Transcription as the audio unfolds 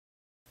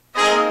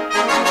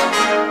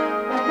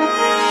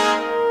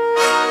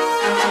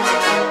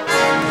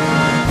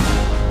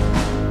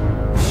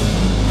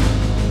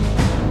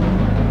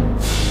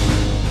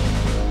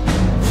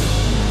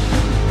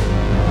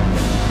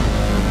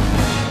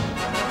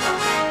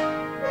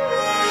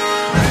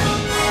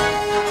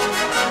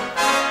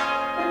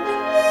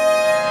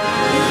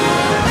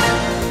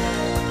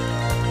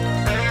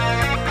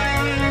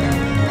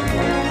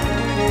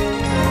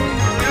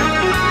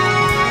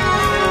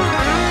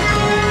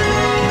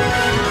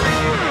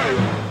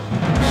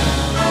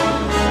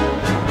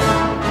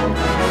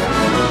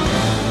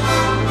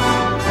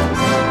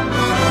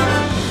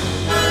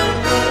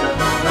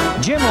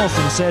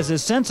Olson says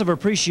his sense of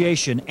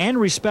appreciation and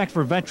respect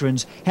for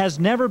veterans has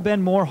never been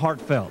more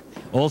heartfelt.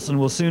 Olson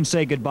will soon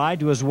say goodbye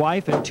to his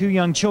wife and 2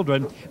 young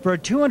children for a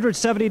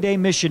 270-day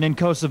mission in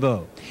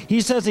Kosovo.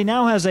 He says he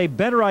now has a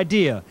better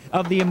idea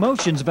of the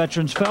emotions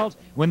veterans felt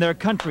when their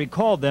country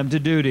called them to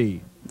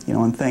duty. You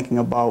know, and thinking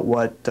about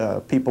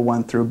what people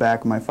went through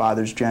back in my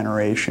father's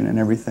generation and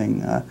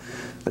everything,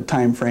 the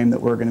time frame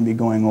that we're going to be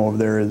going over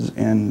there is,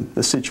 and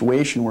the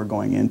situation we're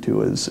going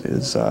into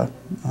is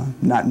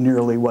not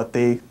nearly what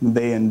they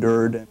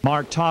endured.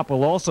 Mark Topp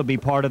will also be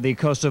part of the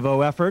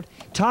Kosovo effort.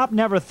 Topp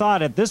never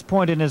thought at this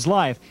point in his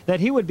life that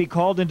he would be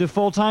called into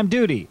full-time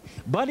duty.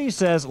 But he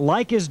says,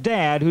 like his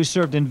dad who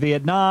served in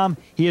Vietnam,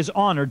 he is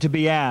honored to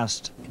be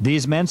asked.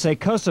 These men say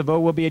Kosovo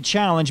will be a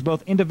challenge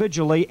both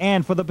individually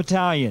and for the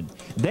battalion.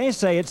 They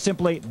say it's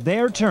simply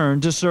their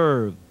turn to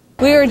serve.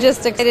 We were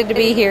just excited to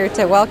be here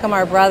to welcome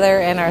our brother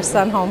and our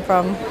son home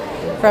from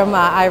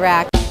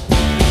Iraq.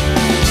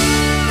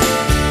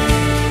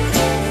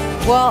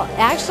 Well,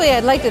 actually,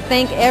 I'd like to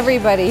thank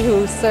everybody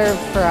who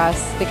served for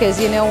us,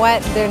 because you know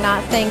what? They're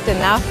not thanked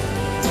enough,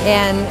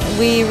 and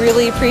we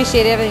really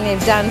appreciate everything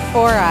they've done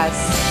for us.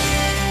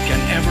 Can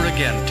ever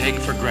again take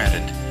for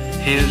granted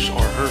his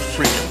or her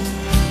freedom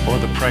or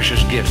the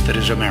precious gift that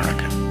is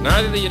America.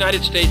 Neither the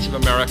United States of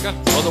America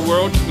nor the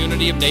world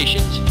community of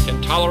nations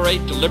can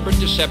tolerate deliberate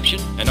deception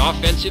and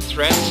offensive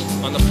threats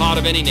on the part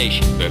of any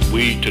nation. That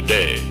we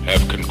today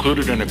have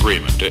concluded an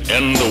agreement to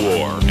end the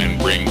war and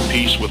bring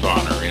peace with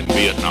honor in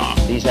Vietnam.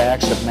 These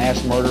acts of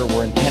mass murder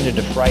were intended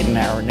to frighten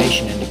our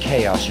nation into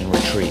chaos and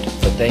retreat,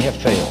 but they have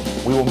failed.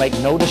 We will make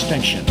no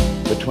distinction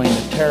between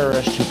the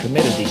terrorists who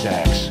committed these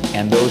acts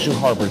and those who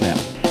harbor them.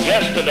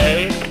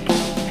 Yesterday,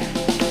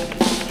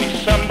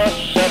 December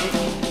 7th,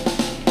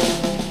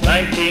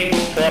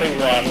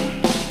 1941,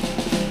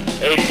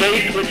 a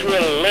date which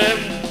will live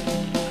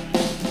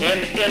in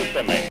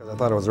infamy. I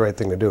thought it was the right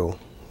thing to do.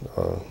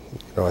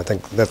 I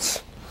think that's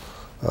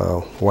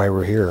why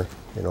we're here,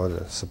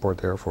 to support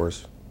the Air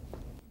Force.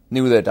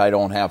 Knew that I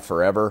don't have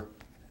forever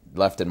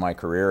left in my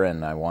career,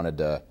 and I wanted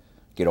to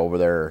get over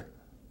there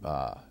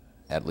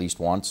at least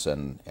once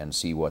and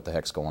see what the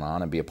heck's going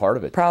on and be a part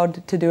of it.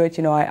 Proud to do it.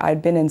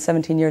 I'd been in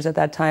 17 years at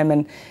that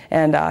time,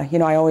 and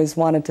I always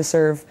wanted to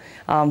serve.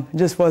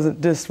 Just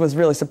was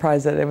really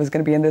surprised that it was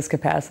going to be in this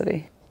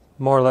capacity.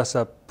 More or less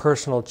a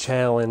personal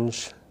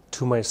challenge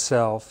to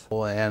myself.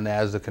 And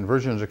as the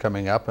conversions are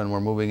coming up and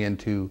we're moving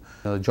into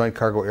the Joint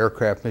Cargo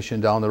Aircraft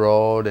mission down the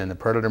road and the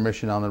Predator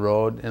mission on the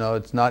road,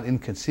 it's not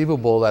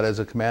inconceivable that as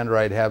a commander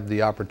I'd have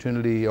the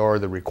opportunity or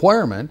the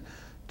requirement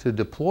to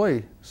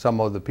deploy some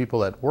of the people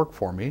that work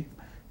for me.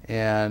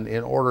 And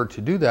in order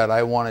to do that,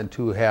 I wanted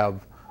to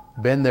have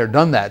been there,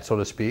 done that, so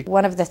to speak.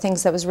 One of the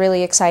things that was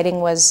really exciting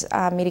was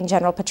meeting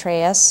General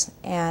Petraeus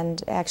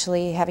and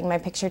actually having my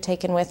picture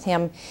taken with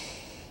him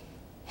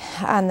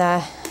on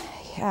the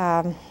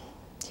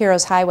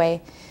Heroes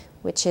Highway,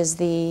 which is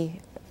the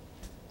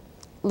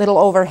little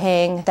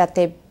overhang that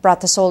they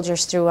brought the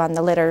soldiers through on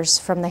the litters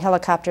from the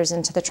helicopters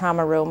into the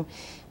trauma room.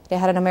 They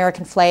had an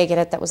American flag in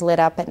it that was lit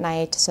up at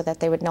night so that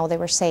they would know they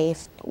were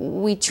safe.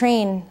 We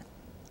train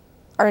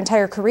our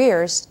entire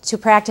careers to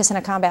practice in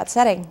a combat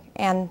setting,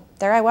 and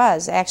there I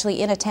was,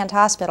 actually in a tent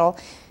hospital.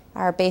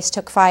 Our base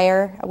took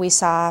fire. We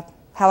saw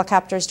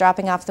helicopters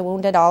dropping off the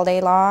wounded all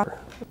day long.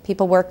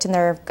 People worked in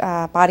their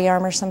body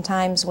armor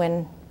sometimes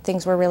when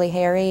things were really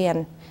hairy,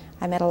 and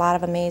I met a lot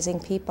of amazing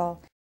people.